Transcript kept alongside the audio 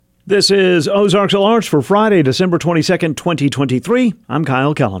This is Ozarks at Large for Friday, December 22nd, 2023. I'm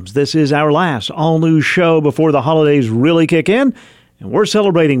Kyle Kellums. This is our last all-news show before the holidays really kick in, and we're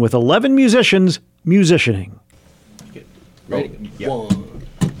celebrating with 11 musicians musicianing. Ready? Yep. 1,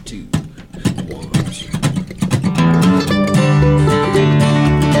 2, 1, 2.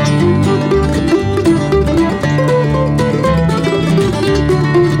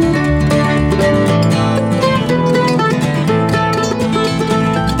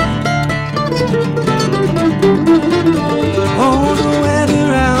 Oh, the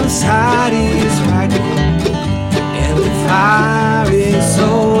weather outside is frightful, and the fire is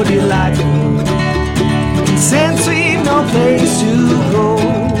so delightful. And since we've no place to go,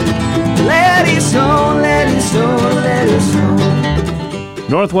 let it snow, let it snow, let it snow.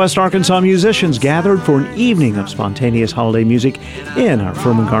 Northwest Arkansas musicians gathered for an evening of spontaneous holiday music in our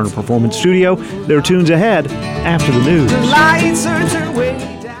Furman Garner Performance Studio. Their tunes ahead after the news. The lights are turned way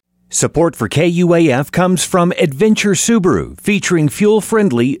down. Support for KUAF comes from Adventure Subaru, featuring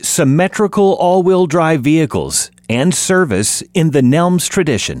fuel-friendly, symmetrical all-wheel drive vehicles and service in the Nelms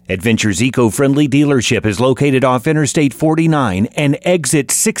tradition. Adventure's eco-friendly dealership is located off Interstate 49 and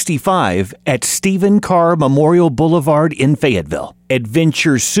exit 65 at Stephen Carr Memorial Boulevard in Fayetteville.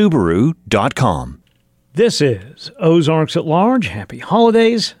 AdventureSubaru.com. This is Ozarks at Large. Happy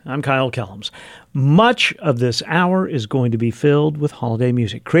holidays. I'm Kyle Kellums. Much of this hour is going to be filled with holiday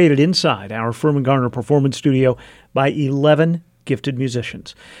music, created inside our Furman Garner Performance Studio by 11 gifted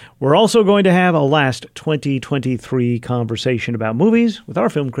musicians. We're also going to have a last 2023 conversation about movies with our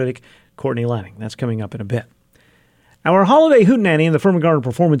film critic, Courtney Lanning. That's coming up in a bit. Our holiday Hootenanny in the Furman Garner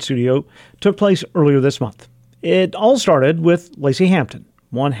Performance Studio took place earlier this month. It all started with Lacey Hampton,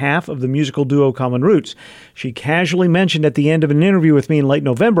 one half of the musical duo Common Roots. She casually mentioned at the end of an interview with me in late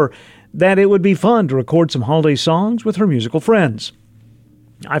November that it would be fun to record some holiday songs with her musical friends.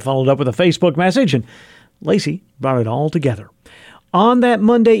 I followed up with a Facebook message, and Lacey brought it all together. On that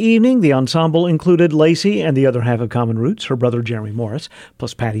Monday evening, the ensemble included Lacey and the other half of Common Roots, her brother Jeremy Morris,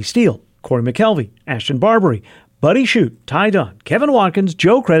 plus Patty Steele, Corey McKelvey, Ashton Barbary, Buddy Shute, Ty Dunn, Kevin Watkins,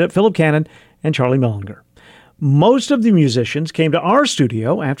 Joe Credit, Philip Cannon, and Charlie Mellinger. Most of the musicians came to our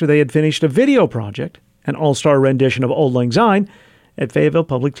studio after they had finished a video project, an all-star rendition of Auld Lang Syne, at Fayetteville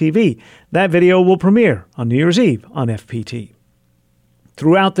Public TV. That video will premiere on New Year's Eve on FPT.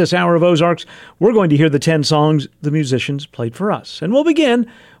 Throughout this hour of Ozarks, we're going to hear the 10 songs the musicians played for us. And we'll begin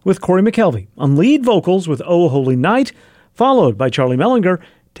with Corey McKelvey on lead vocals with Oh Holy Night, followed by Charlie Mellinger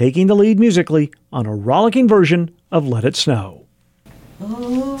taking the lead musically on a rollicking version of Let It Snow.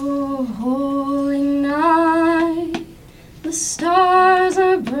 Oh, holy night, the stars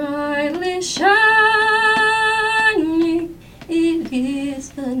are brightly shining. It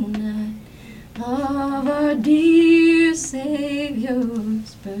is the night of our dear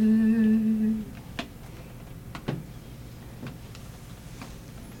Savior's birth.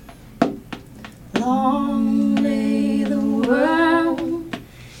 Long lay the world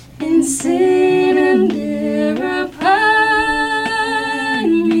in sin and error pining,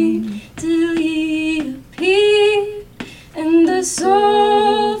 till He appeared and the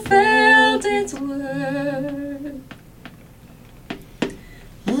soul felt its worth.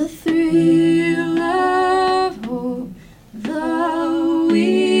 The thrill of hope, the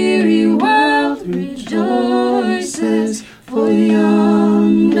weary world rejoices, for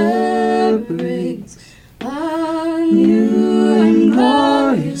yonder breaks a new and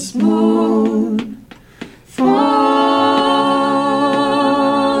glorious morn. Fall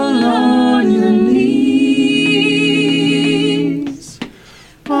on your knees,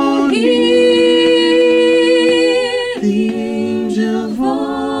 oh, hear the angel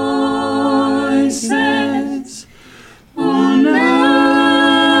voices, oh,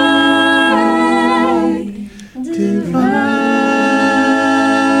 now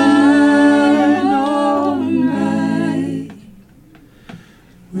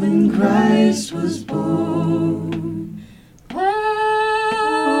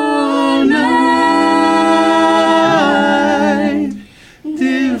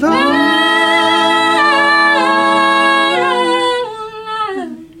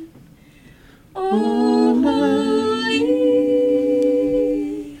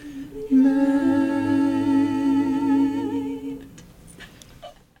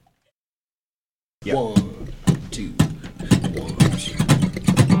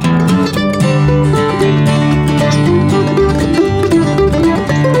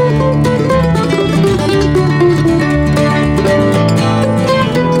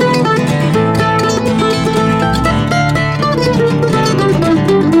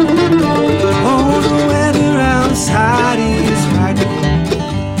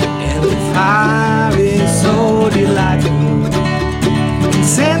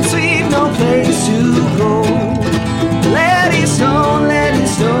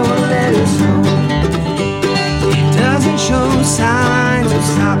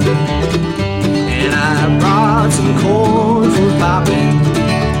the chords were popping.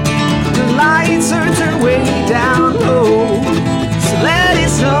 The lights are turned way down low. So let it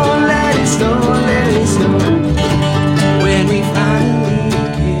snow, let it snow, let it snow. When we finally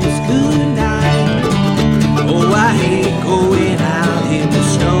kiss goodnight. Oh, I hate going out in the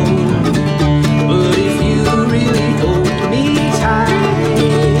snow. But if you really hold me tight,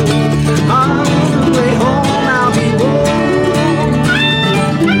 on the way home I'll be warm.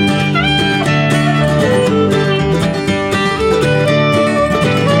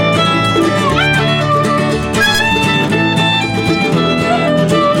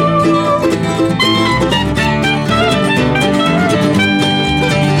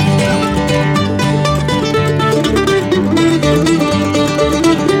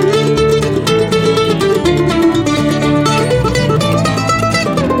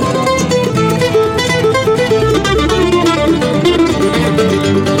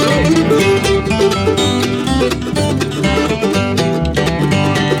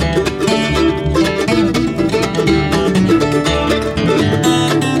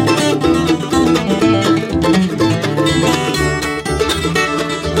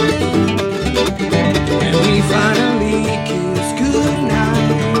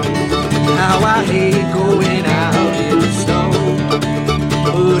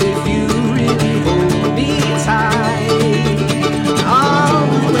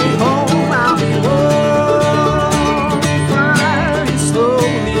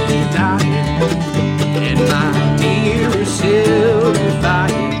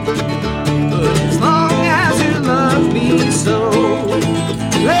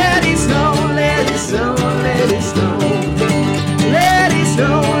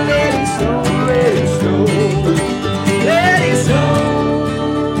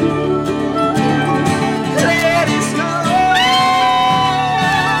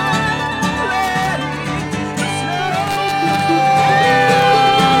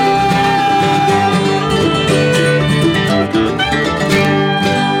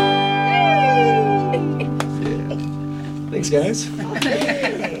 Guys.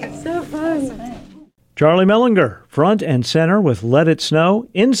 So fun. Charlie Mellinger, front and center with Let It Snow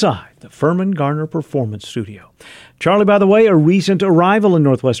inside the Furman Garner Performance Studio. Charlie, by the way, a recent arrival in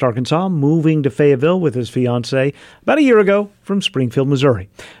Northwest Arkansas, moving to Fayetteville with his fiancée about a year ago from Springfield, Missouri.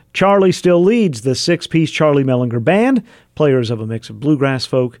 Charlie still leads the six-piece Charlie Mellinger Band, players of a mix of bluegrass,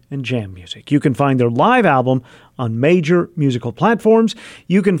 folk, and jam music. You can find their live album on major musical platforms.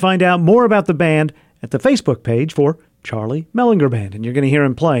 You can find out more about the band at the Facebook page for Charlie Mellinger Band, and you're going to hear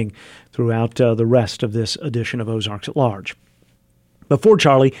him playing throughout the rest of this edition of Ozarks at Large. Before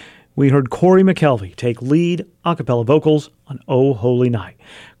Charlie, we heard Corey McKelvey take lead a cappella vocals on Oh Holy Night.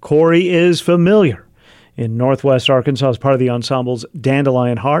 Corey is familiar in Northwest Arkansas as part of the ensembles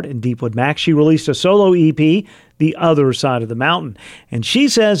Dandelion Heart and Deepwood Max. She released a solo EP, The Other Side of the Mountain, and she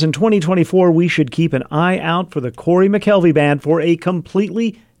says in 2024 we should keep an eye out for the Corey McKelvey Band for a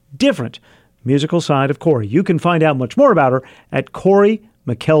completely different musical side of Corey. You can find out much more about her at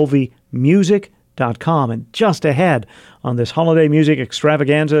CoreyMcKelveymusic.com. And just ahead on this holiday music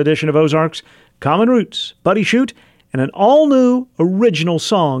extravaganza edition of Ozarks, Common Roots, Buddy Shoot, and an all-new original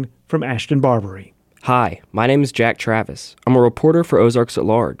song from Ashton Barbary. Hi, my name is Jack Travis. I'm a reporter for Ozarks at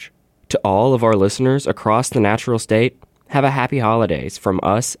Large. To all of our listeners across the natural state, have a happy holidays from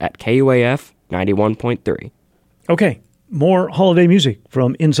us at KUAF 91.3. Okay. More holiday music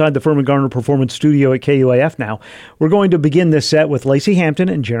from inside the Furman Garner Performance Studio at KUAF now. We're going to begin this set with Lacey Hampton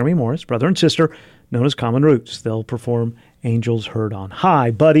and Jeremy Morris, brother and sister, known as Common Roots. They'll perform Angels Heard on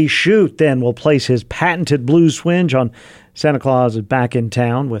High. Buddy Shoot then will place his patented blues swinge on Santa Claus is Back in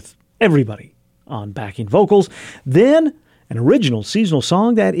Town with everybody on backing vocals. Then an original seasonal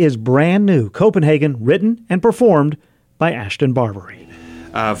song that is brand new, Copenhagen, written and performed by Ashton Barbary.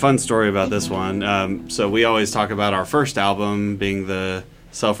 Fun story about this one. So we always talk about our first album being the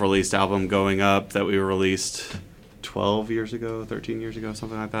self-released album Going Up that we released 12 years ago, 13 years ago,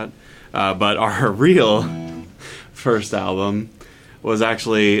 something like that. But our real first album was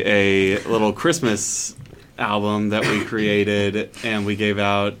actually a little Christmas album that we created and we gave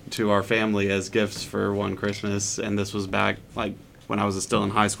out to our family as gifts for one Christmas. And this was back like when I was still in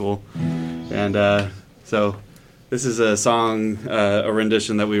high school. And so this is a song, a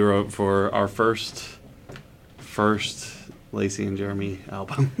rendition that we wrote for our first Lacey and Jeremy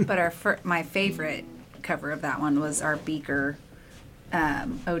album. But my favorite cover of that one was our Beaker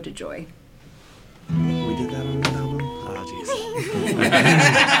Ode to Joy. We did that on that album? Oh, jeez.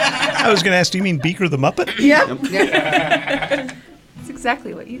 I was going to ask, do you mean Beaker the Muppet? Yep. That's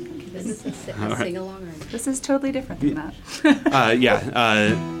exactly what you think. This is a sing-along? Or? This is totally different than that.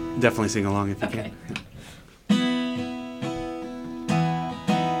 Definitely sing along if you can.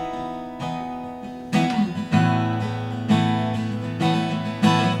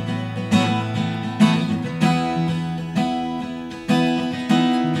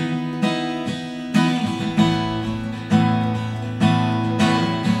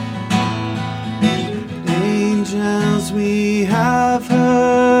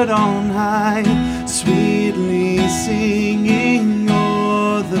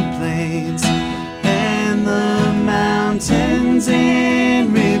 plains, and the mountains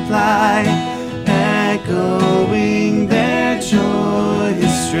in reply, echoing their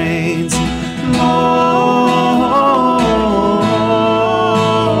joyous strains.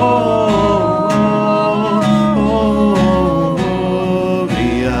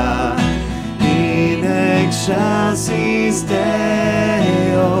 Gloria in excelsis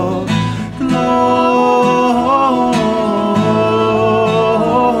Deo. Gloria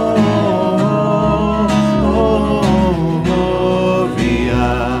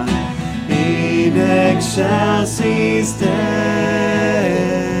in excelsis Deo.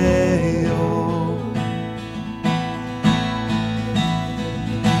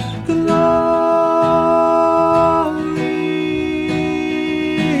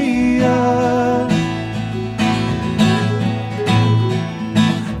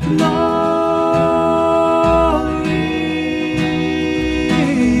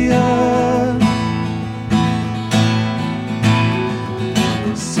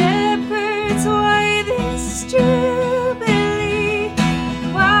 Shepherds, why this jubilee?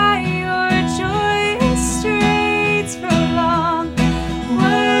 Why your joyous strains prolong?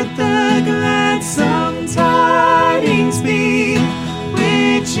 What the gladsome tidings be,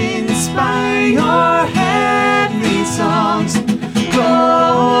 which inspire your heavenly songs? Gloria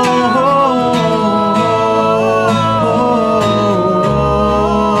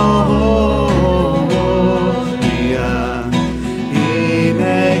in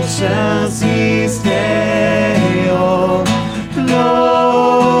excelsis Deo. Gloria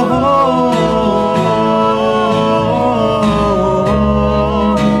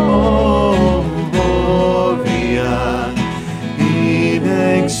in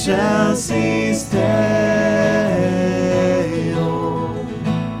excelsis Deo.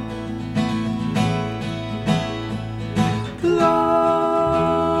 Gloria.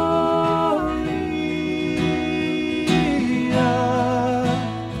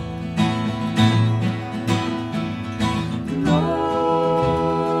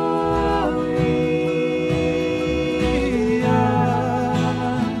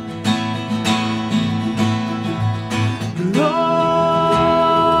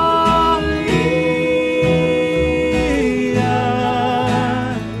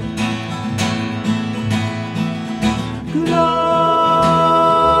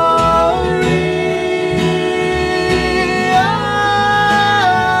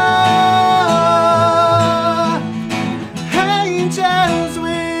 Angels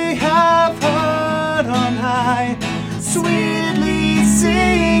we have heard on high, sweetly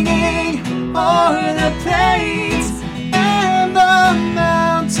singing o'er the plains, and the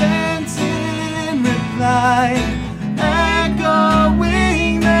mountains in reply,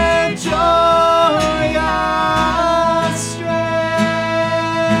 echoing their joyous strains.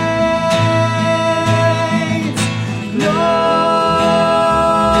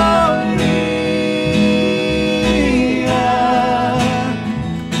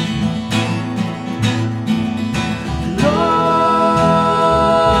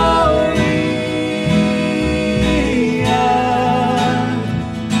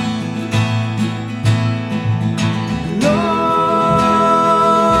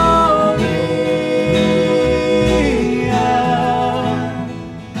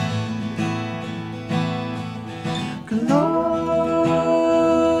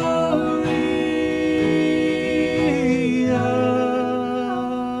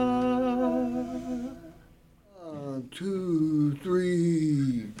 One, two,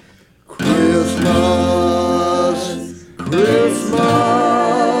 three. Christmas, Christmas,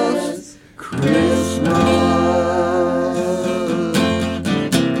 Christmas.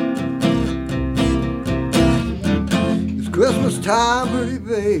 It's Christmas time, pretty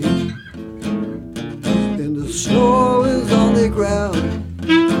babe, and the snow is on the ground.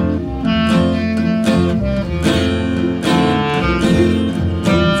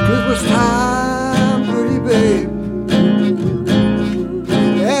 It's Christmas time, pretty babe,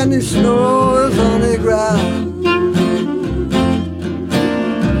 and the snow is on the ground.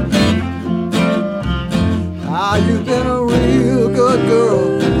 Ah, you've been a real good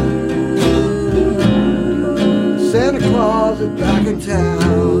girl. Santa Claus is back in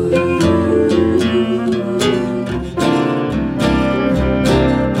town.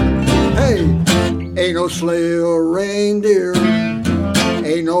 Hey, ain't no sleigh or reindeer,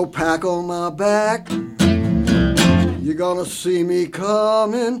 ain't no pack on my back. You're gonna see me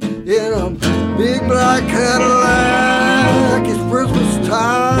coming in a big black Cadillac. It's Christmas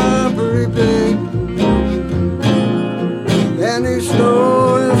time, pretty babe, and the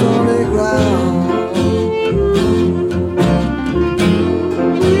snow is on the ground.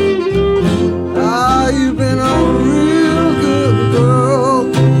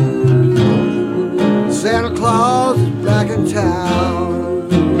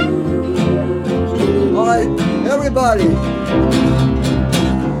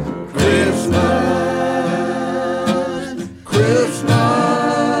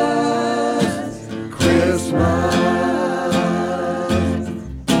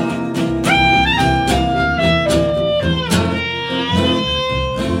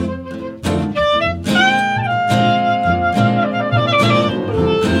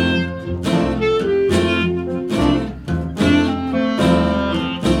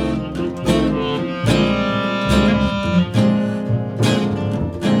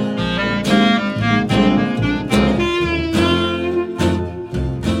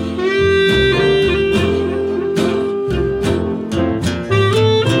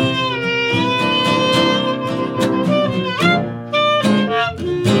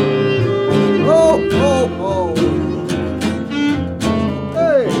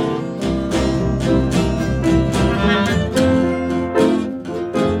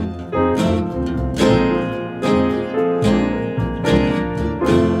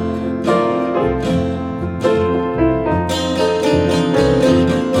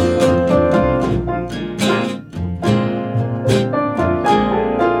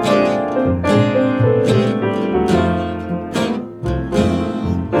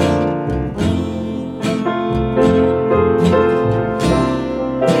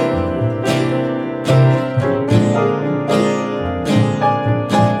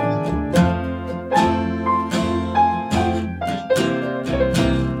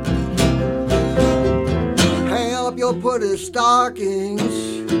 to put his stockings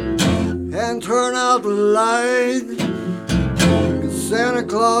and turn out the light. 'Cause Santa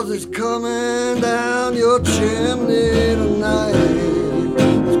Claus is coming down your chimney tonight.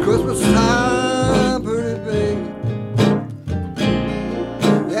 It's Christmas time, pretty baby,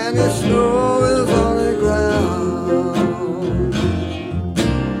 and the snow is on the ground.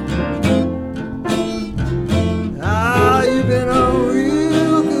 Ah, you've been a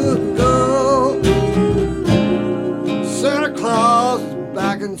real good girl. Santa Claus is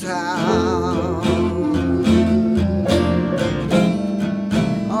back in town.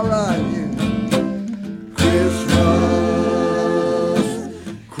 All right, yeah. Christmas,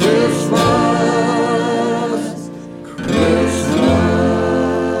 Christmas, Christmas.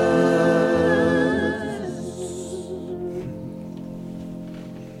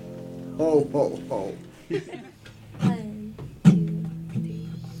 Ho, ho, ho. 1, 2, 3.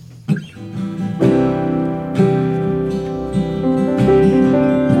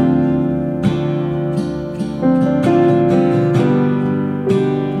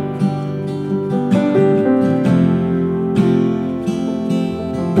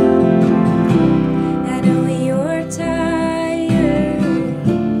 I know you're tired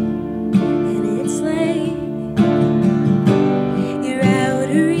and it's late. You're out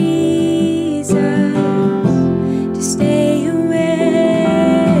of reasons to stay away.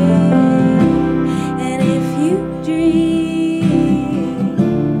 And if you dream,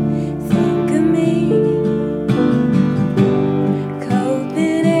 think of me.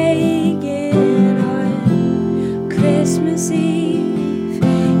 Copenhagen on Christmas Eve.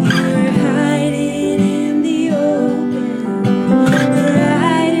 You're hiding in the open,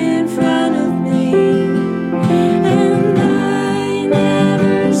 right in front of me. And I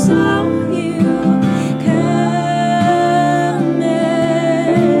never saw you coming.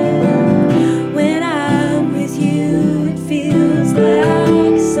 When I'm with you, it feels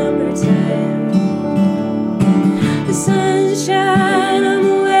like summertime. The sunshine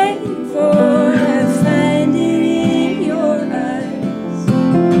I'm waiting for, I find it in your eyes.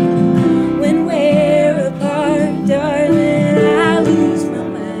 When we're apart, darling, I lose my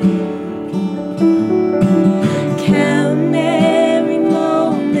mind. Count every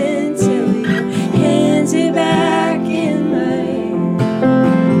moment till your hands are back in mine.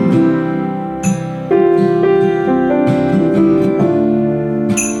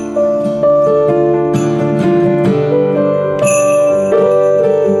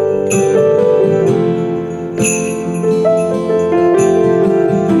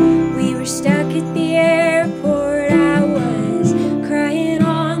 We were stuck at the airport. I was crying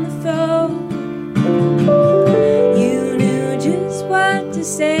on the phone. You knew just what to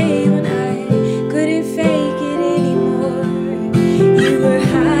say when I couldn't fake it anymore. You were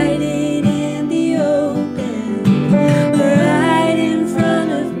hiding in the open, right in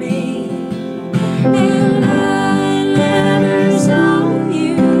front of me. And I never saw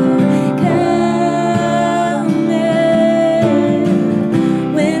you coming.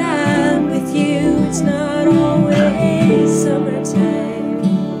 When I'm with you, it's not always summertime.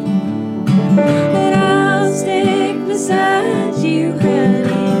 But I'll stick beside you,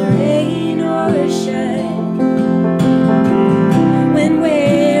 honey, rain or shine. When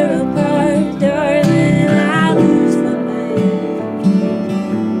we're apart, darling, I lose my mind.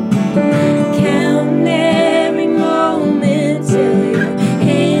 Count every moment till your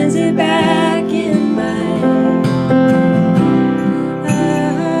hands are back in mine.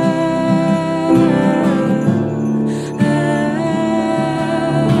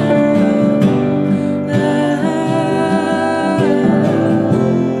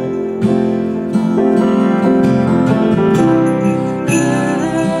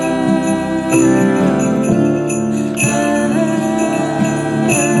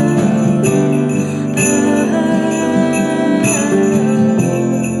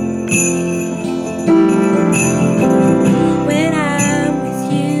 When I'm with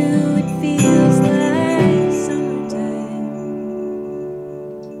you, it feels like summertime.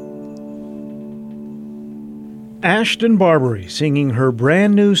 Ashton Barbary singing her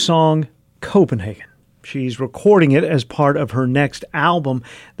brand new song, Copenhagen. She's recording it as part of her next album.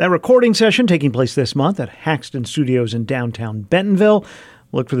 That recording session taking place this month at Haxton Studios in downtown Bentonville.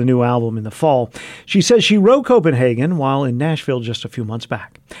 Look for the new album in the fall. She says she wrote Copenhagen while in Nashville just a few months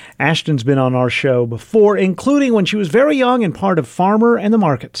back. Ashton's been on our show before, including when she was very young and part of Farmer and the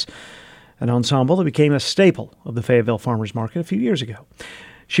Markets, an ensemble that became a staple of the Fayetteville Farmers Market a few years ago.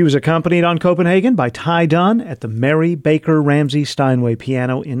 She was accompanied on Copenhagen by Ty Dunn at the Mary Baker Ramsey Steinway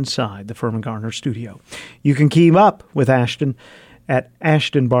piano inside the Furman Garner studio. You can keep up with Ashton at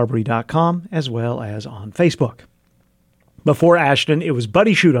ashtonbarbary.com as well as on Facebook. Before Ashton, it was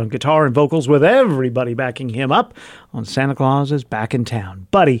Buddy Chute on guitar and vocals with everybody backing him up on Santa Claus is Back in Town.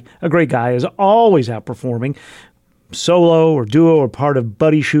 Buddy, a great guy, is always outperforming, solo or duo or part of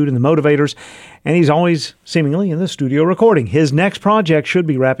Buddy Chute and the Motivators, and he's always seemingly in the studio recording. His next project should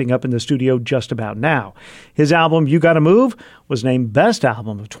be wrapping up in the studio just about now. His album, You Gotta Move, was named Best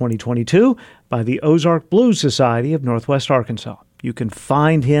Album of 2022 by the Ozark Blues Society of Northwest Arkansas. You can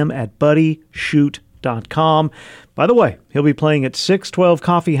find him at BuddyChute.com. By the way, he'll be playing at 612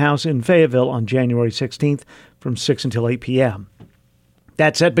 Coffee House in Fayetteville on January 16th from 6 until 8 p.m.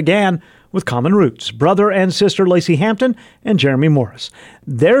 That set began with Common Roots, brother and sister Lacey Hampton and Jeremy Morris.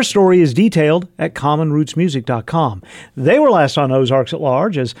 Their story is detailed at commonrootsmusic.com. They were last on Ozarks at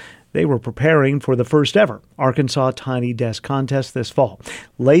Large as they were preparing for the first ever Arkansas Tiny Desk Contest this fall.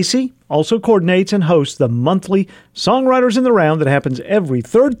 Lacey also coordinates and hosts the monthly Songwriters in the Round that happens every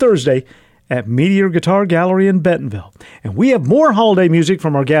third Thursday at Meteor Guitar Gallery in Bentonville. And we have more holiday music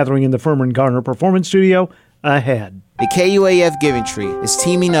from our gathering in the Furman Garner Performance Studio ahead. The KUAF Giving Tree is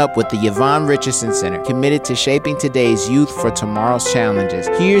teaming up with the Yvonne Richardson Center, committed to shaping today's youth for tomorrow's challenges.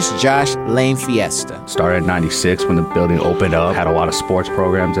 Here's Josh Lane Fiesta. Started in 96 when the building opened up. Had a lot of sports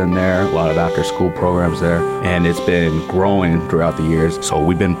programs in there, a lot of after-school programs there, and it's been growing throughout the years. So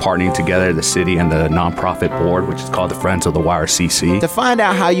we've been partnering together, the city and the nonprofit board, which is called the Friends of the YRCC. To find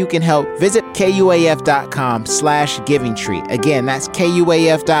out how you can help, visit KUAF.com/givingtree. Again, that's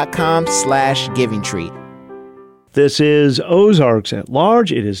KUAF.com/givingtree. This is Ozarks at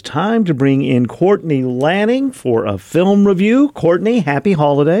Large. It is time to bring in Courtney Lanning for a film review. Courtney, happy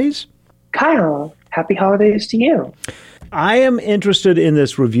holidays. Kyle, happy holidays to you. I am interested in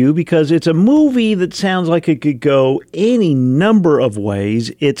this review because it's a movie that sounds like it could go any number of ways.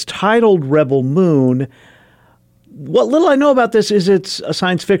 It's titled Rebel Moon. What little I know about this is it's a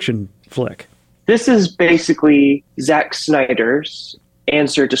science fiction flick. This is basically Zack Snyder's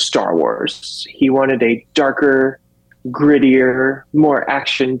answer to Star Wars. He wanted a darker, grittier, more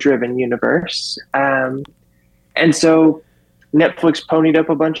action-driven universe. And so Netflix ponied up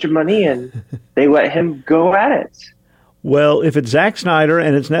a bunch of money and they let him go at it. Well, if it's Zack Snyder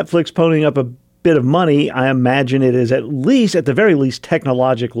and it's Netflix ponying up a bit of money, I imagine it is at the very least,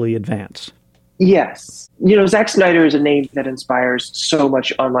 technologically advanced. Yes. You know, Zack Snyder is a name that inspires so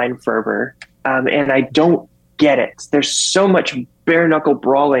much online fervor. And I don't get it. There's so much bare-knuckle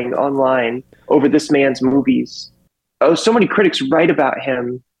brawling online over this man's movies. Oh, so many critics write about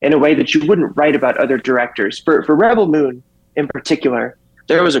him in a way that you wouldn't write about other directors. For Rebel Moon in particular,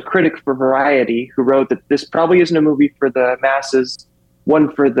 there was a critic for Variety who wrote that this probably isn't a movie for the masses,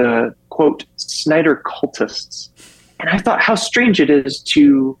 one for the, quote, Snyder cultists. And I thought how strange it is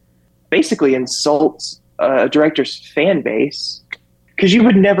to basically insult a director's fan base, because you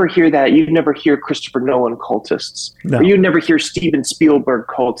would never hear that. You'd never hear Christopher Nolan cultists. No. Or you'd never hear Steven Spielberg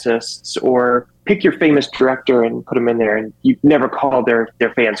cultists, or pick your famous director and put him in there, and you'd never call their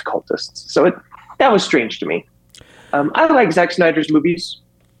fans cultists. So that was strange to me. I like Zack Snyder's movies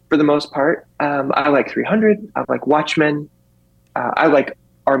for the most part. I like 300. I like Watchmen. I like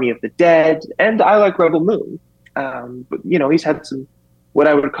Army of the Dead. And I like Rebel Moon. But, you know, he's had some what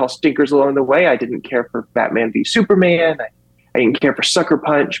I would call stinkers along the way. I didn't care for Batman v Superman. I didn't care for Sucker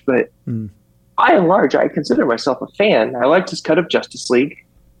Punch, but by and large, I consider myself a fan. I liked his cut of Justice League.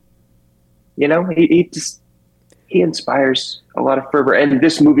 You know, he inspires a lot of fervor, and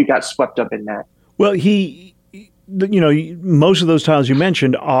this movie got swept up in that. Well, most of those titles you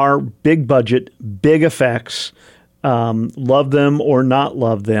mentioned are big budget, big effects, love them or not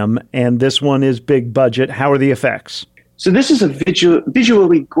love them, and this one is big budget. How are the effects? So this is a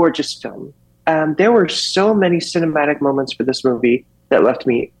visually gorgeous film. There were so many cinematic moments for this movie that left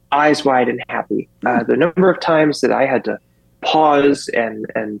me eyes wide and happy. The number of times that I had to pause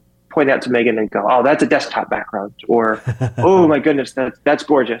and point out to Megan and go, "Oh, that's a desktop background," or "Oh my goodness, that's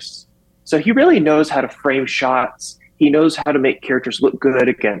gorgeous." So he really knows how to frame shots. He knows how to make characters look good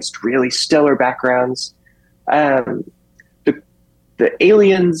against really stellar backgrounds. The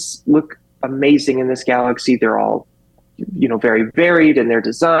aliens look amazing in this galaxy. They're all, you know, very varied in their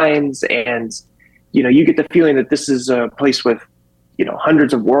designs, and you know, you get the feeling that this is a place with, you know,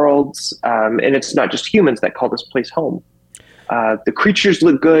 hundreds of worlds, and it's not just humans that call this place home. The creatures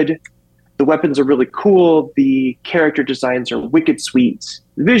look good, the weapons are really cool, the character designs are wicked sweet.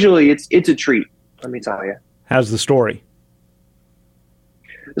 Visually, it's a treat, let me tell you. How's the story?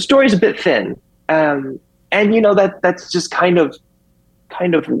 The story's a bit thin, and you know, that's just kind of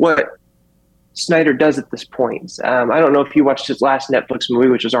what Snyder does at this point. I don't know if you watched his last Netflix movie,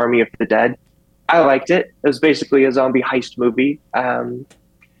 which was Army of the Dead. I liked it. It was basically a zombie heist movie.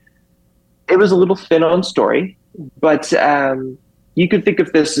 It was a little thin on story. But you could think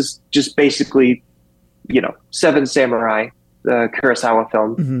of this as just basically, Seven Samurai, the Kurosawa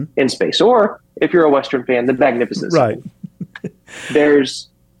film in space. Or if you're a Western fan, The Magnificent Seven. Right. There's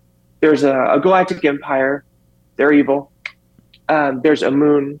a galactic empire. They're evil. There's a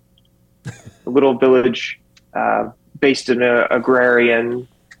moon, a little village based in an agrarian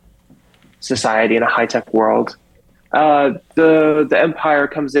society in a high-tech world. The empire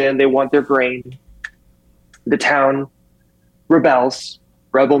comes in. They want their grain. The town rebels.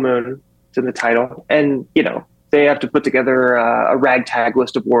 Rebel Moon, it's in the title. And, they have to put together a ragtag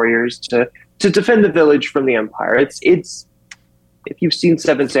list of warriors to defend the village from the empire. It's if you've seen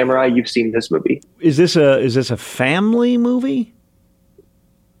Seven Samurai, you've seen this movie. Is this a family movie?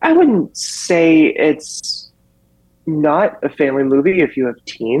 I wouldn't say it's not a family movie if you have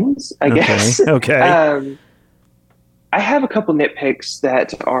teens, I guess. Okay. I have a couple nitpicks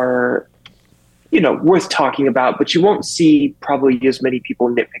that are, worth talking about, but you won't see probably as many people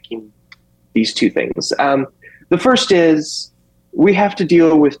nitpicking these two things. The first is we have to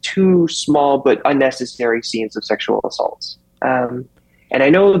deal with two small but unnecessary scenes of sexual assault. And I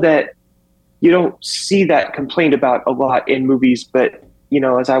know that you don't see that complained about a lot in movies, but,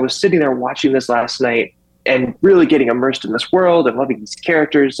 as I was sitting there watching this last night and really getting immersed in this world and loving these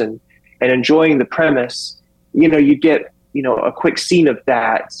characters and enjoying the premise, you get, a quick scene of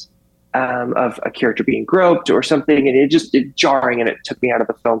that, of a character being groped or something, and it jarring, and it took me out of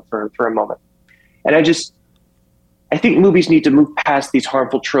the film for a moment. And I think movies need to move past these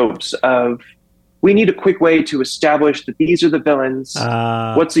harmful tropes of, we need a quick way to establish that these are the villains.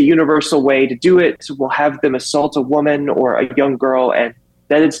 What's a universal way to do it? We'll have them assault a woman or a young girl, and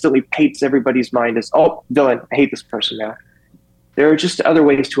that instantly paints everybody's mind as, oh, villain, I hate this person now. There are just other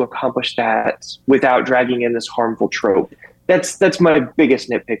ways to accomplish that without dragging in this harmful trope. That's my biggest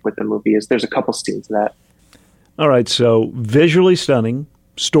nitpick with the movie, is there's a couple scenes of that. All right, so visually stunning,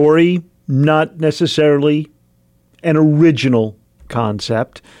 story not necessarily an original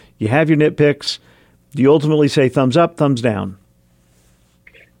concept. You have your nitpicks. Do you ultimately say thumbs up, thumbs down?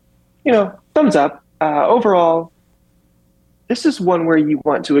 Thumbs up. Overall, this is one where you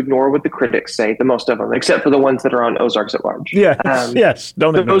want to ignore what the critics say, the most of them, except for the ones that are on Ozarks at Large. Yes.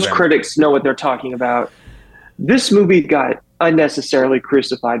 Don't ignore those them. Critics know what they're talking about. This movie got unnecessarily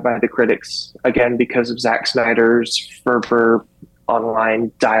crucified by the critics, again, because of Zack Snyder's fervor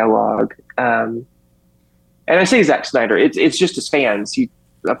online dialogue. And I say Zack Snyder, it's just his fans.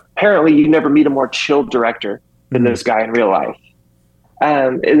 Apparently you never meet a more chill director than this guy in real life.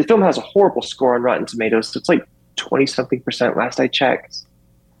 And the film has a horrible score on Rotten Tomatoes. It's like 20-something% last I checked.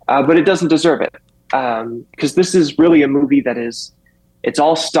 But it doesn't deserve it. Because this is really a movie that it's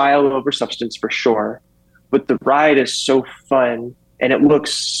all style over substance for sure. But the ride is so fun and it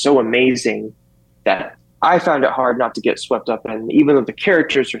looks so amazing that I found it hard not to get swept up in. Even though the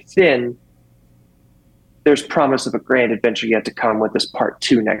characters are thin, there's promise of a grand adventure yet to come with this part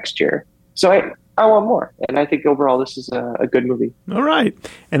 2 next year. So I want more. And I think overall this is a good movie. All right.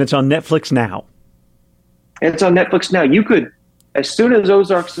 And it's on Netflix now. It's on Netflix now. You could, as soon as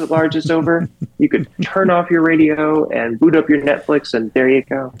Ozarks at Large is over, you could turn off your radio and boot up your Netflix, and there you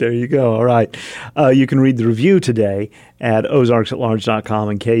go. There you go. All right. You can read the review today at ozarksatlarge.com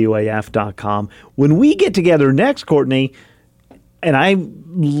and kuaf.com. When we get together next, Courtney, and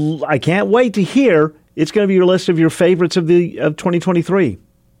I can't wait to hear, it's going to be your list of your favorites of 2023.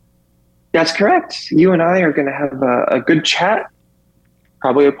 That's correct. You and I are going to have a good chat,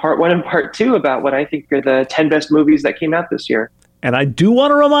 probably a part 1 and part 2, about what I think are the 10 best movies that came out this year. And I do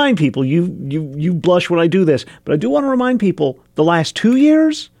want to remind people, you blush when I do this, but I do want to remind people the last 2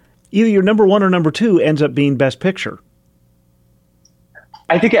 years, either your number 1 or number 2 ends up being Best Picture.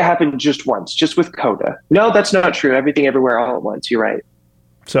 I think it happened just once, just with Coda. No, that's not true. Everything Everywhere All at Once. You're right.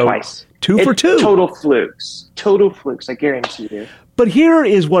 So twice. 2 for 2. Total flukes. Total flukes, I guarantee you. But here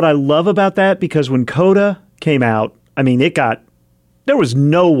is what I love about that, because when Coda came out, I mean, there was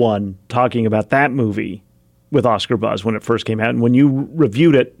no one talking about that movie with Oscar buzz when it first came out. And when you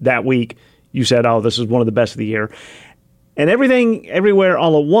reviewed it that week, you said, oh, this is one of the best of the year. And Everything Everywhere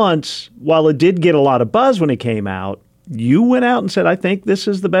All at Once, while it did get a lot of buzz when it came out, you went out and said, I think this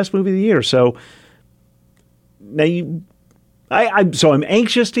is the best movie of the year. So now I'm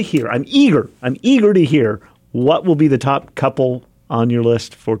anxious to hear. I'm eager to hear what will be the top couple on your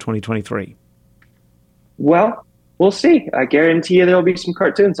list for 2023. Well, we'll see. I guarantee you there'll be some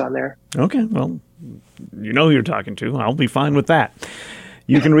cartoons on there. Okay, well, you know who you're talking to. I'll be fine with that.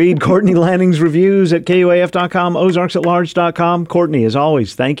 You can read Courtney Lanning's reviews at kuaf.com, ozarksatlarge.com. Courtney, as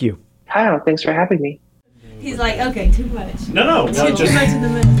always, thank you. Kyle, thanks for having me. He's like, okay, too much. No, Too much in the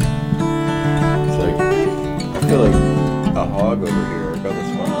middle. feel like a hog over here. About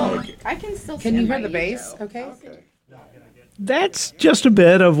this one. I can still. Can you hear the bass? Okay. That's just a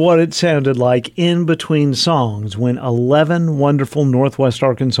bit of what it sounded like in between songs when 11 wonderful Northwest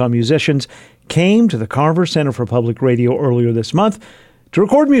Arkansas musicians came to the Carver Center for Public Radio earlier this month to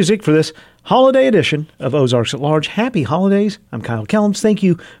record music for this holiday edition of Ozarks at Large. Happy holidays. I'm Kyle Kellums. Thank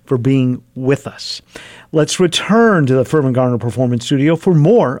you for being with us. Let's return to the Furman Garner Performance Studio for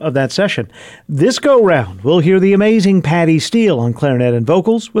more of that session. This go-round, we'll hear the amazing Patty Steele on clarinet and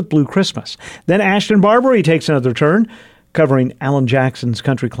vocals with Blue Christmas. Then Ashton Barbary takes another turn, covering Alan Jackson's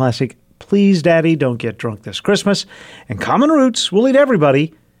country classic, Please Daddy, Don't Get Drunk This Christmas. And Common Roots will lead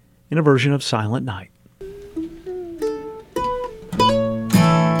everybody in a version of Silent Night.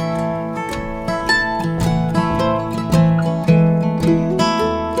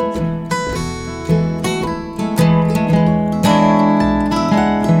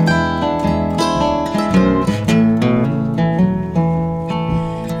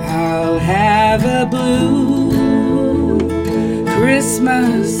 I'll have a blue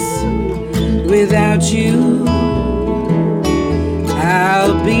Christmas without you.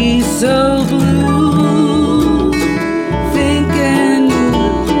 I'll be so blue thinking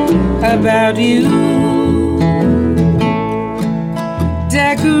about you.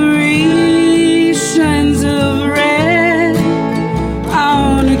 Decorations of red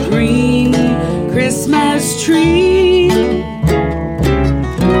on a green Christmas tree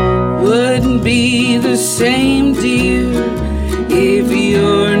wouldn't be the same, dear, if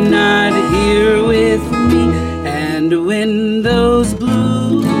you're not here with me. And when those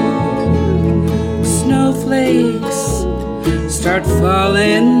blue snowflakes start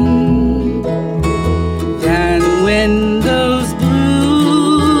falling, and when those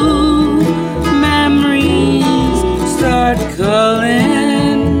blue memories start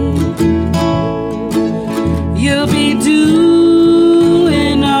calling, you'll be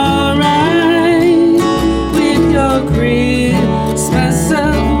doing alright with your Christmas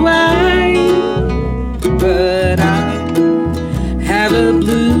of white. But I have a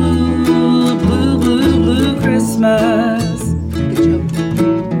blue, blue, blue, blue Christmas.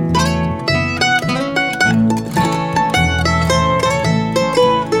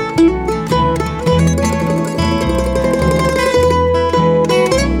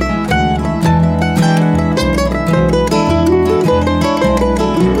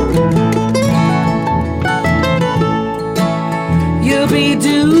 You'll be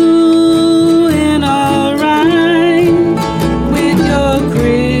doing alright with your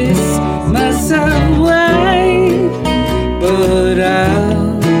Christmas of white. But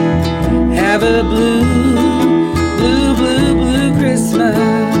I'll have a blue, blue, blue, blue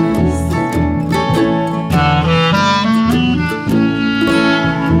Christmas.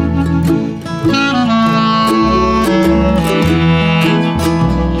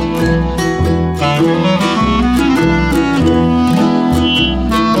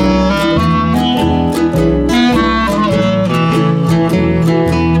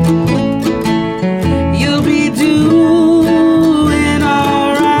 You'll be doing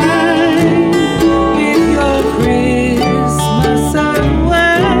alright with your Christmas of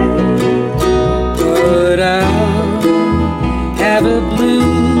white. But I'll have a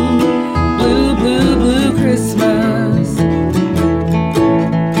blue, blue, blue, blue Christmas.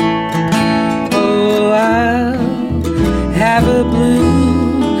 Oh, I'll have a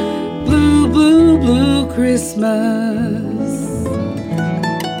blue, blue, blue, blue Christmas.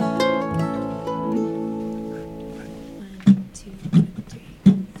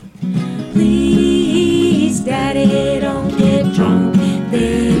 Please, Daddy, don't get drunk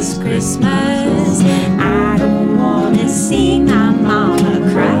this Christmas. I don't wanna see my mama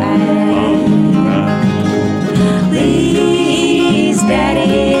cry. Please,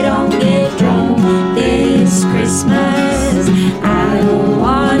 Daddy, don't get drunk this Christmas. I don't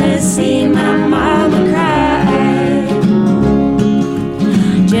wanna see my mama cry.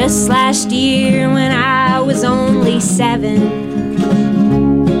 Just last year when I was only 7,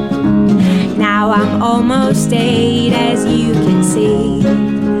 now I'm almost 8, as you can see.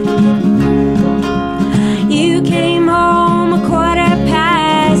 You came home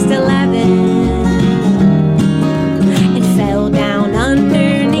 11:15 and fell down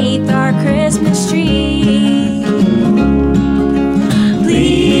underneath our Christmas tree.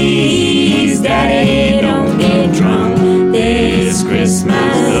 Please, Daddy, don't get drunk this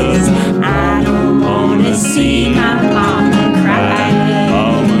Christmas. I don't wanna see my mama cry.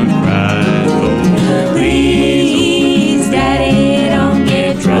 Please, Daddy, don't get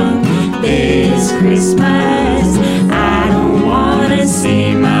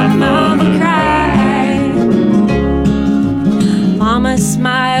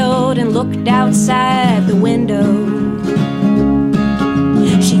looked outside the window.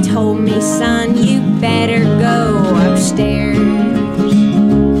 She told me, son, you better go upstairs.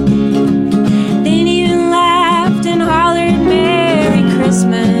 Then you laughed and hollered, Merry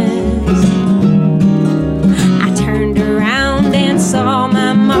Christmas. I turned around and saw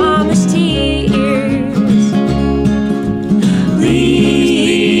my mama's tears.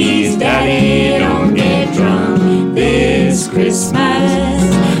 Please, Daddy, don't get drunk this Christmas.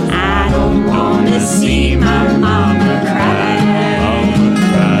 I don't want to see my mama cry.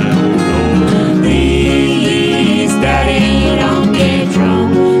 Please, Daddy, don't get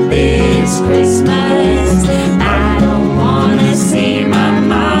drunk this Christmas. I don't want to see my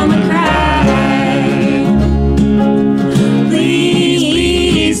mama cry.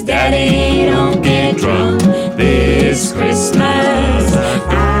 Please, Daddy, don't get drunk this Christmas.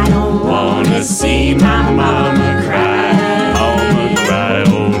 I don't want to see my mama cry. Mama cry,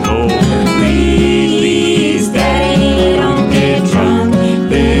 oh no. Please, Daddy, don't get drunk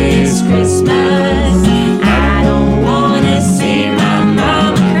this Christmas. I don't want to see my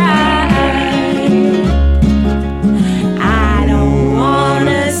mama cry. I don't want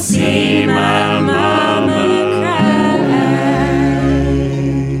to see my mama cry.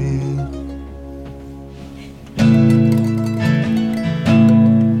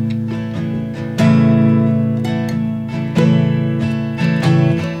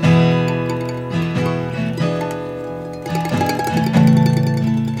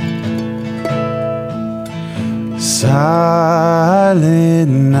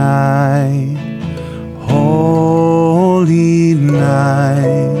 Silent night, holy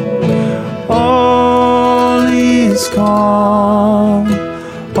night, all is calm,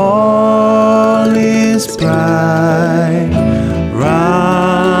 all is bright,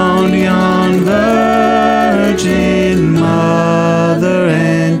 round yon virgin mother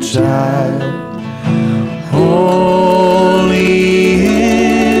and child, holy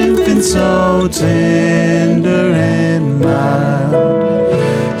infant so tender and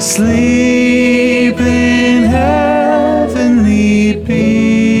mild, sleep in heavenly peace,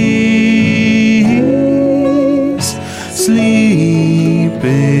 sleep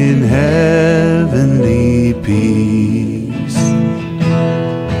in heavenly peace.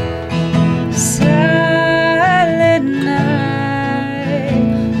 Silent night,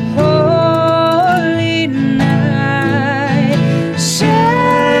 holy night,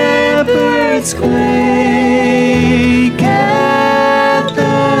 shepherds quake at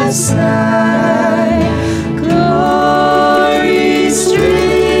the sight, glory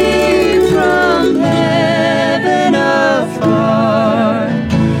stream from heaven afar,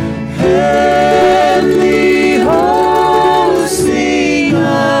 heavenly hosts sing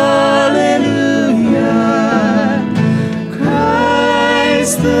hallelujah,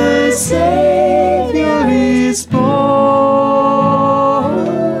 Christ the Savior is born,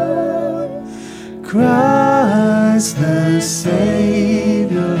 Christ the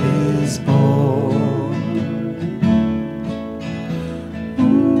Savior is born.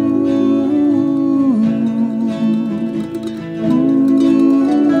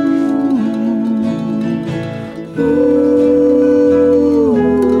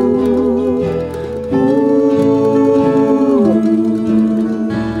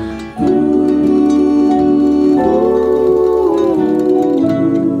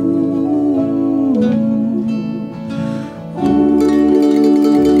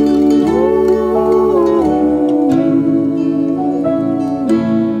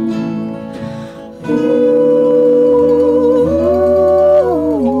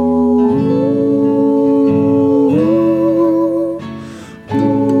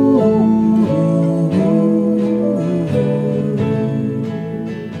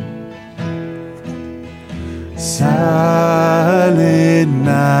 Silent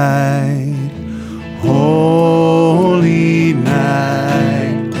night, holy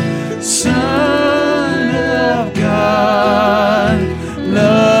night, Son of God,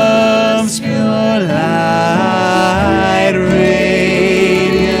 love's pure light,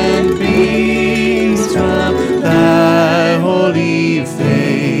 radiant beams from thy holy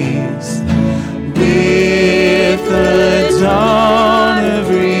face, with the dawn of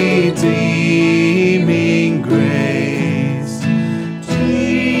redeeming grace.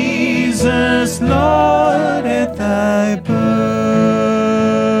 Jesus, Lord, at thy birth.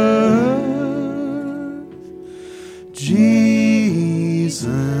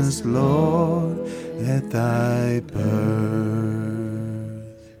 Jesus, Lord, at thy birth.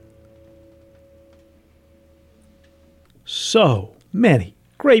 So many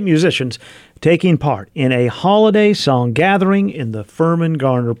great musicians taking part in a holiday song gathering in the Furman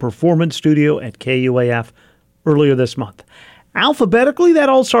Garner Performance Studio at KUAF earlier this month. Alphabetically, that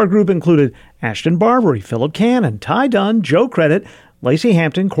all-star group included Ashton Barbary, Philip Cannon, Ty Dunn, Joe Credit, Lacey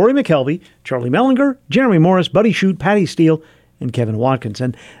Hampton, Corey McKelvey, Charlie Mellinger, Jeremy Morris, Buddy Shute, Patty Steele, and Kevin Watkins.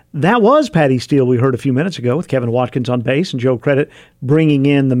 And that was Patty Steele we heard a few minutes ago, with Kevin Watkins on bass and Joe Credit bringing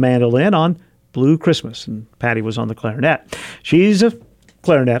in the mandolin on Blue Christmas, and Patty was on the clarinet. She's a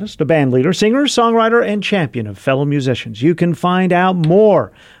clarinetist, a band leader, singer, songwriter, and champion of fellow musicians. You can find out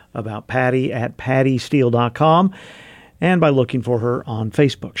more about Patty at pattysteele.com and by looking for her on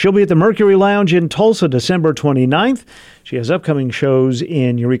Facebook. She'll be at the Mercury Lounge in Tulsa December 29th. She has upcoming shows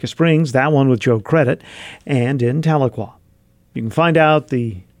in Eureka Springs, that one with Joe Credit, and in Tahlequah. You can find out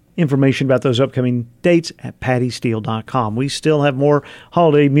the information about those upcoming dates at pattysteele.com. We still have more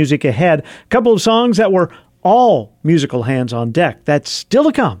holiday music ahead. A couple of songs that were all musical hands on deck. That's still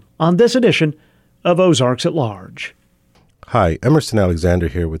to come on this edition of Ozarks at Large. Hi, Emerson Alexander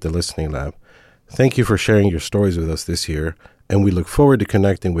here with the Listening Lab. Thank you for sharing your stories with us this year, and we look forward to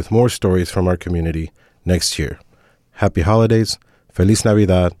connecting with more stories from our community next year. Happy holidays, Feliz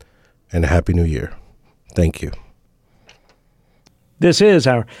Navidad, and a Happy New Year. Thank you. This is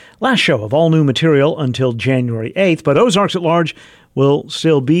our last show of all new material until January 8th, but Ozarks at Large will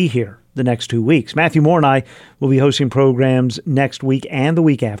still be here the next 2 weeks. Matthew Moore and I will be hosting programs next week and the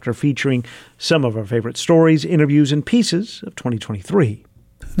week after, featuring some of our favorite stories, interviews, and pieces of 2023.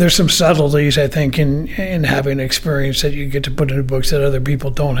 There's some subtleties, I think, in having an experience that you get to put into books that other people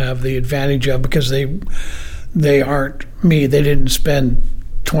don't have the advantage of, because they aren't me. They didn't spend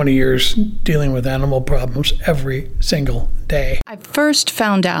 20 years dealing with animal problems every single day. I first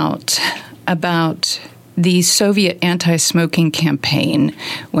found out about the Soviet anti-smoking campaign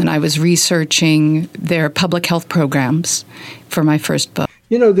when I was researching their public health programs for my first book.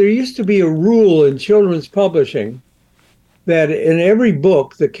 You know, there used to be a rule in children's publishing that in every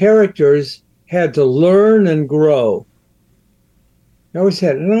book, the characters had to learn and grow. I always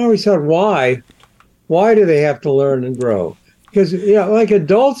thought, why? Why do they have to learn and grow? Because, like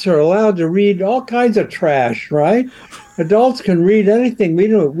adults are allowed to read all kinds of trash, right? Adults can read anything. We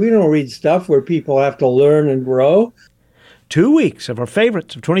don't read stuff where people have to learn and grow. 2 weeks of our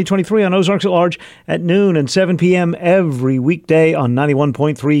favorites of 2023 on Ozarks at Large at noon and 7 p.m. every weekday on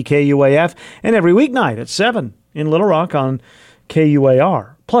 91.3 KUAF and every weeknight at 7 in Little Rock on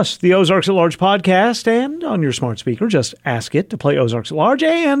KUAR. Plus, the Ozarks at Large podcast, and on your smart speaker, just ask it to play Ozarks at Large,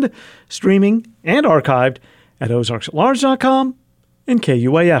 and streaming and archived at ozarksatlarge.com and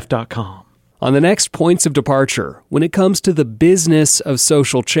KUAF.com. On the next Points of Departure, when it comes to the business of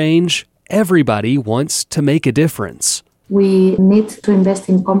social change, everybody wants to make a difference. We need to invest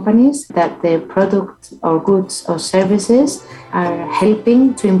in companies that the product or goods or services are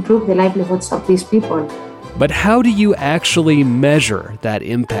helping to improve the livelihoods of these people. But how do you actually measure that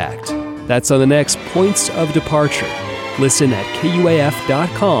impact? That's on the next Points of Departure. Listen at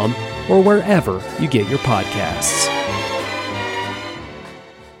KUAF.com or wherever you get your podcasts.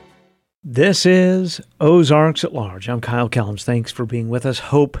 This is Ozarks at Large. I'm Kyle Kellums. Thanks for being with us.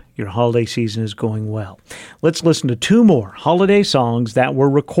 Hope your holiday season is going well. Let's listen to two more holiday songs that were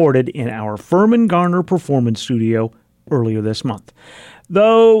recorded in our Furman Garner Performance Studio earlier this month.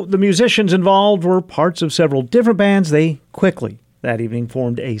 Though the musicians involved were parts of several different bands, they quickly that evening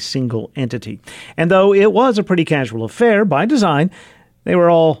formed a single entity. And though it was a pretty casual affair by design, they were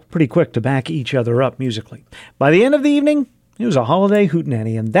all pretty quick to back each other up musically. By the end of the evening, it was a holiday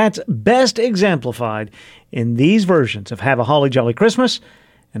hootenanny, and that's best exemplified in these versions of Have a Holly Jolly Christmas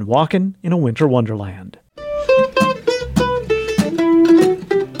and Walkin' in a Winter Wonderland.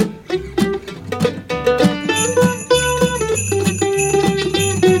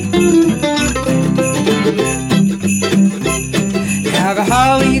 Have a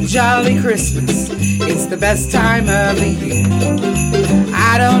holly jolly Christmas, it's the best time of the year.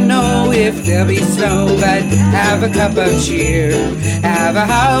 I don't know if there'll be snow, but have a cup of cheer. Have a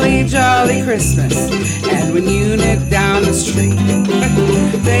holly jolly Christmas, and when you nip down the street,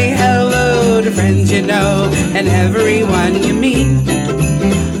 say hello to friends you know and everyone you meet.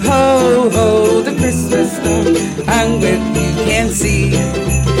 Ho, ho, the Christmas snow hung with you can see.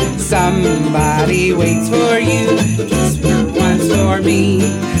 Somebody waits for you, just for once for me.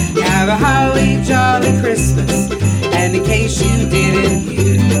 Have a holly jolly Christmas, and in case you didn't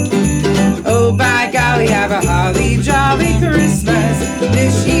hear, oh by golly, have a holly jolly Christmas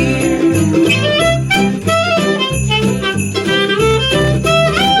this year.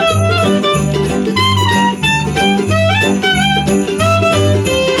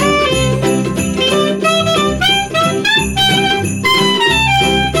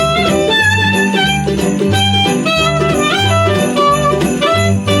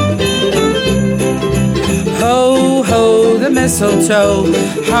 mistletoe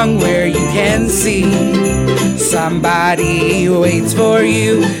hung where you can see. Somebody waits for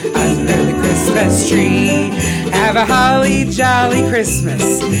you under the Christmas tree. Have a holly jolly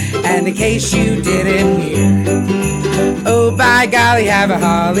Christmas, and in case you didn't hear, oh by golly, have a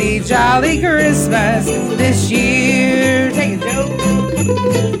holly jolly Christmas this year. Take it, Joe.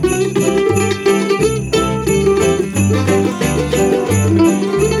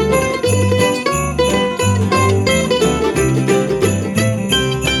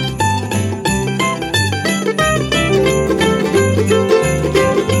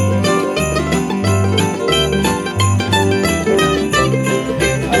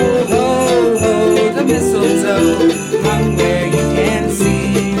 Hung where you can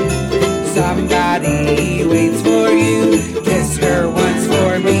see. Somebody waits for you. Kiss her once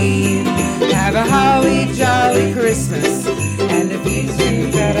for me. Have a holly jolly Christmas, and if you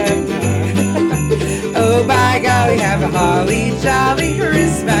do oh by golly, have a holly jolly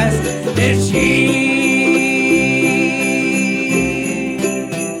Christmas this year.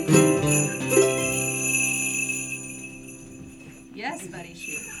 Yes, buddy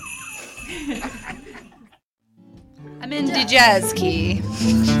shoot. I'm in the jazz key.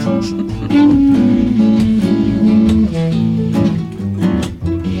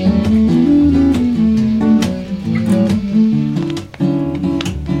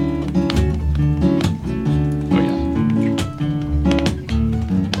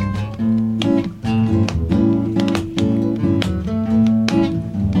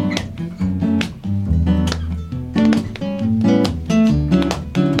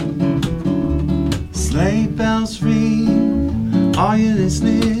 Sleigh bells ring, are you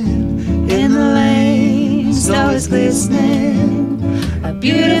listening? In the lane, snow is glistening. A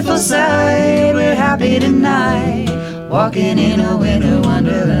beautiful sight, we're happy tonight, walking in a winter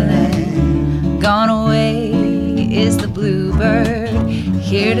wonderland. Gone away is the bluebird,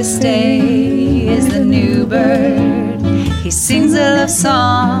 here to stay is the new bird. He sings a love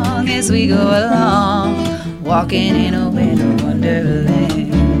song as we go along, walking in a winter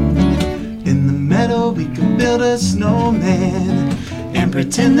wonderland. In the meadow we can build a snowman and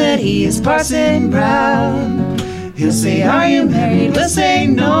pretend that he is Parson Brown. He'll say, are you married? We'll say,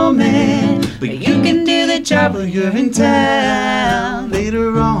 no man, but you can do the job while you're in town.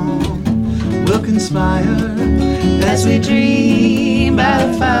 Later on we'll conspire as we dream by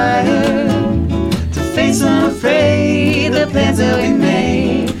the fire to face unafraid the plans that we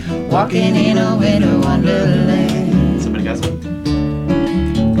made, walking in a winter wonderland. Somebody got some?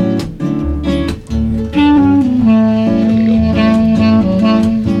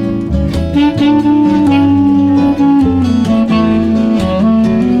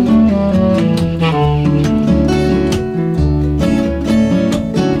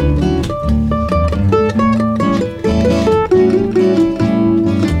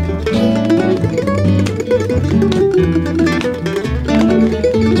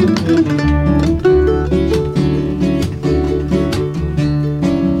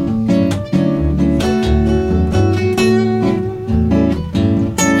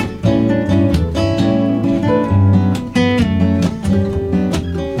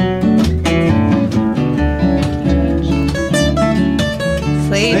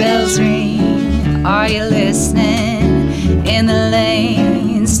 Sleigh bells ring, are you listening? In the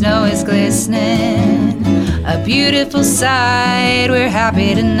lane, snow is glistening. A beautiful sight, we're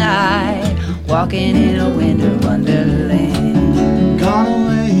happy tonight, walking in a winter wonderland. Gone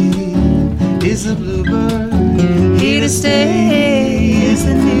away is the bluebird, here to stay is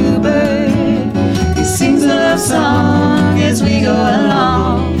the new bird. He sings a love song as we go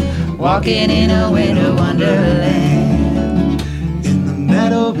along, walking in a winter wonderland. In the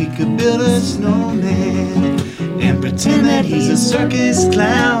meadow we could build a snowman and pretend that he's a circus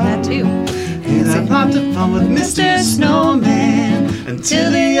clown. That too. And I've lots of fun with Mr. Snowman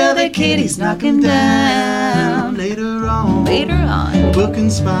until the other kitties knock him down. Later on we'll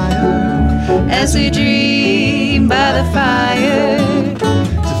conspire as we dream by the fire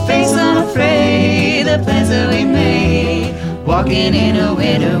to face unafraid the plans that we made, walking in a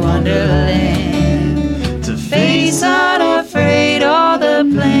winter wonderland. To face unafraid all the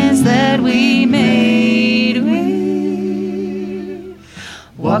plans that we made,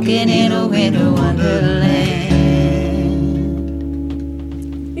 walking in a winter wonderland.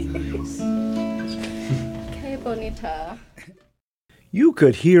 Okay, Bonita. You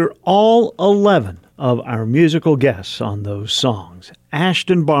could hear all 11 of our musical guests on those songs.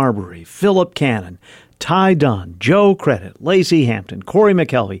 Ashton Barbary, Philip Cannon, Ty Dunn, Joe Credit, Lacey Hampton, Corey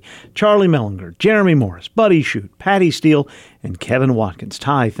McKelvey, Charlie Mellinger, Jeremy Morris, Buddy Shute, Patty Steele, and Kevin Watkins.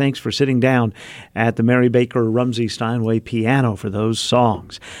 Ty, thanks for sitting down at the Mary Baker Rumsey Steinway piano for those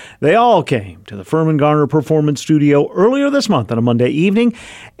songs. They all came to the Furman Garner Performance Studio earlier this month on a Monday evening,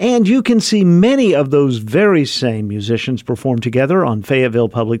 and you can see many of those very same musicians perform together on Fayetteville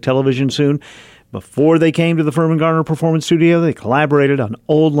Public Television soon. Before they came to the Furman Garner Performance Studio, they collaborated on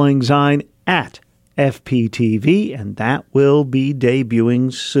Old Lang Syne at FPTV, and that will be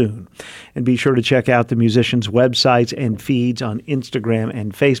debuting soon. And be sure to check out the musicians' websites and feeds on Instagram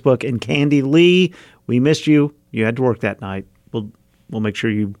and Facebook. And Candy Lee, we missed you. You had to work that night. We'll make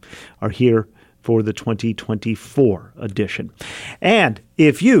sure you are here for the 2024 edition. And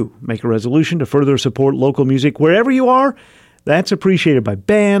if you make a resolution to further support local music wherever you are, that's appreciated by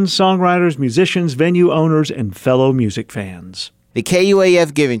bands, songwriters, musicians, venue owners, and fellow music fans. The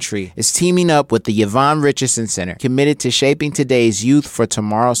KUAF Giving Tree is teaming up with the Yvonne Richardson Center, committed to shaping today's youth for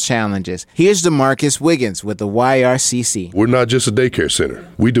tomorrow's challenges. Here's DeMarcus Wiggins with the YRCC. We're not just a daycare center.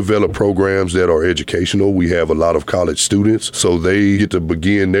 We develop programs that are educational. We have a lot of college students, so they get to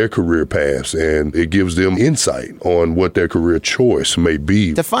begin their career paths, and it gives them insight on what their career choice may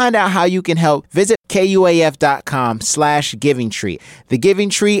be. To find out how you can help, visit KUAF.com/Giving Tree. The Giving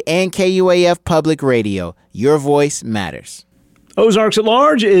Tree and KUAF Public Radio. Your voice matters. Ozarks at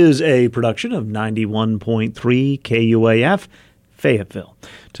Large is a production of 91.3 KUAF, Fayetteville.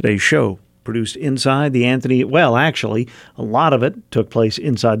 Today's show produced inside the Anthony, well, actually, a lot of it took place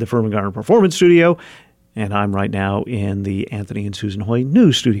inside the Furman Garner Performance Studio, and I'm right now in the Anthony and Susan Hoy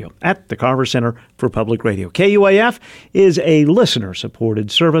News Studio at the Carver Center for Public Radio. KUAF is a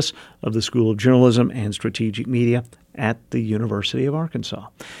listener-supported service of the School of Journalism and Strategic Media at the University of Arkansas.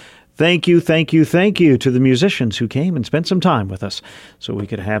 Thank you to the musicians who came and spent some time with us so we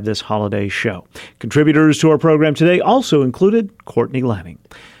could have this holiday show. Contributors to our program today also included Courtney Lanning.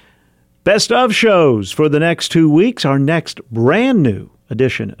 Best of shows for the next 2 weeks. Our next brand new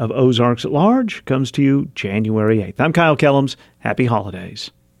edition of Ozarks at Large comes to you January 8th. I'm Kyle Kellums. Happy holidays.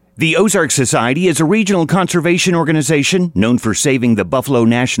 The Ozarks Society is a regional conservation organization known for saving the Buffalo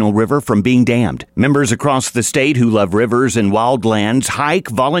National River from being dammed. Members across the state who love rivers and wildlands hike,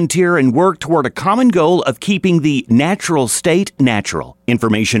 volunteer, and work toward a common goal of keeping the natural state natural.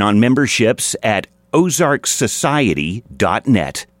 Information on memberships at ozarksociety.net.